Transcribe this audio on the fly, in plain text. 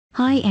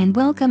Hi and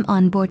welcome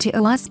on board to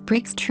OWASP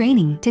Bricks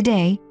training.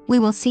 Today, we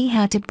will see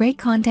how to break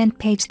content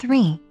page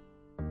 3.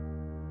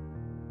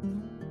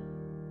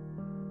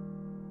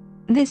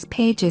 This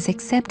page is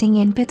accepting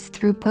inputs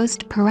through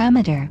post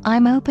parameter.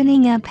 I'm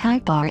opening up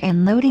Hackbar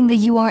and loading the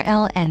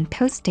URL and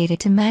post data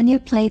to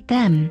manipulate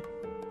them.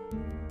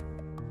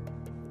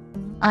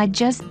 I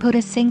just put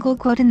a single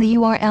quote in the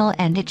URL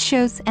and it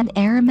shows an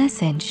error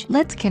message.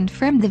 Let's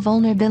confirm the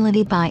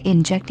vulnerability by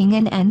injecting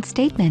an AND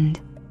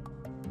statement.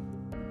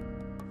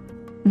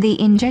 The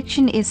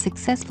injection is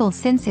successful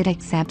since it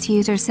accepts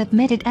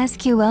user-submitted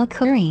SQL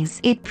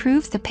queries. It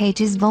proves the page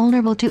is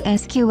vulnerable to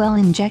SQL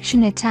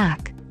injection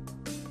attack.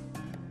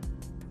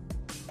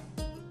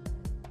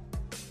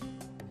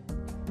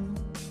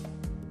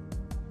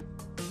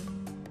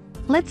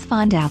 Let's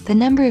find out the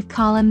number of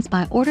columns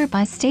by order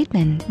by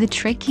statement. The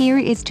trick here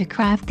is to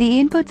craft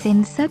the inputs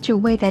in such a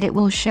way that it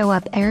will show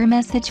up error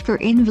message for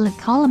invalid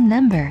column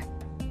number.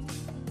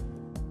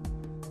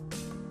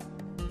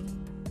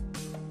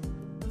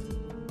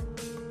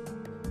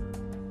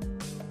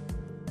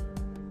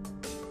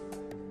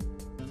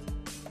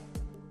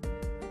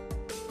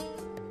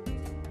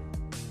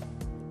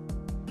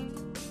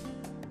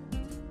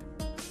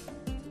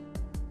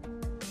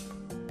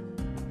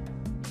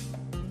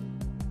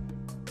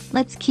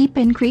 Let's keep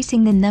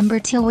increasing the number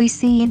till we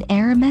see an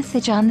error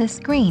message on the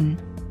screen.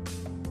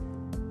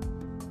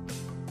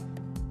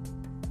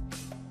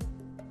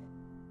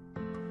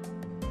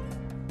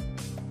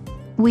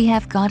 We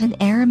have got an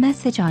error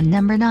message on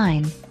number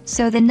 9,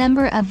 so the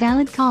number of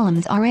valid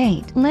columns are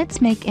 8.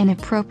 Let's make an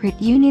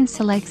appropriate union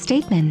select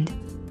statement.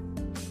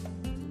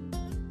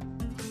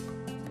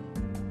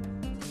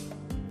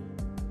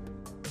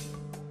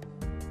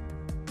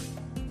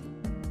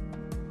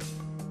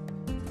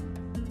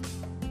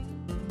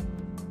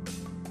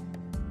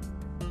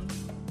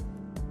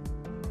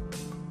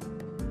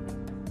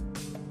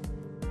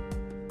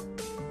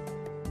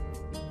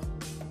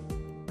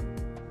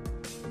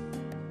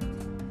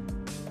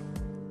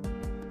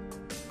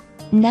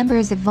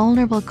 Numbers of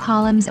vulnerable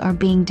columns are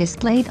being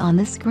displayed on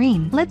the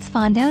screen. Let's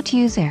find out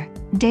user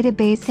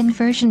database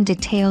inversion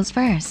details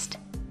first.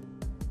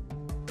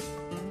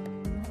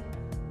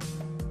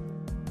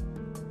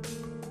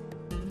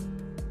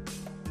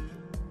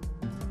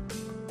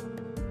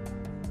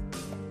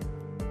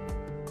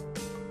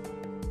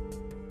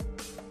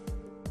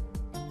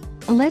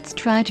 Let's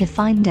try to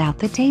find out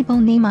the table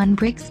name on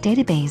Bricks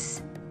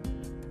database.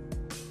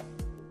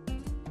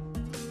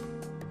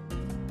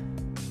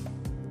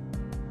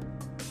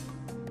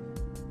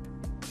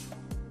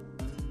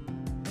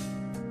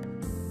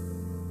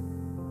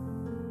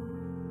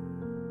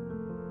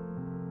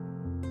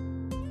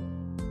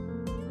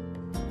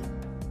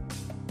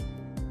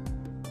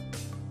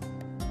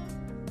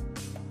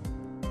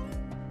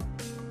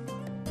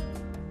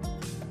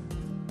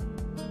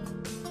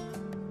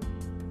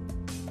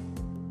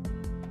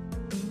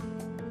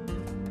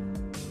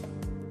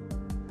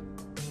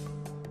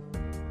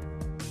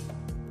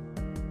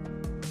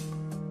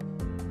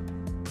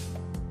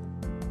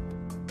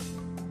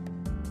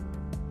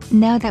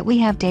 Now that we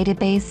have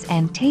database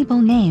and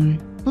table name,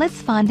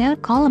 let's find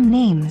out column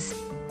names.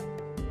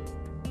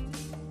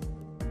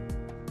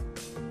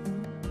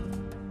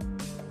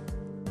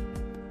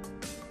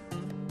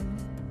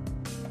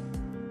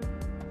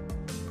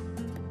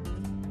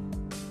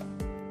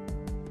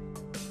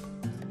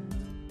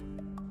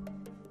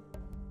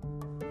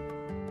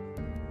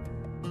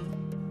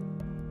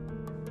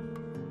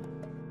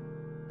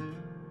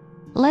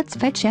 Let's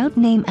fetch out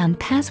name and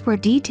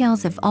password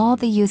details of all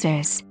the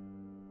users.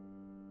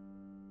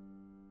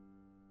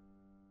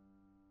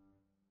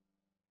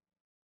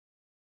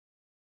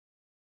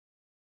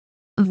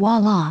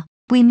 Voila!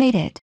 We made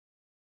it.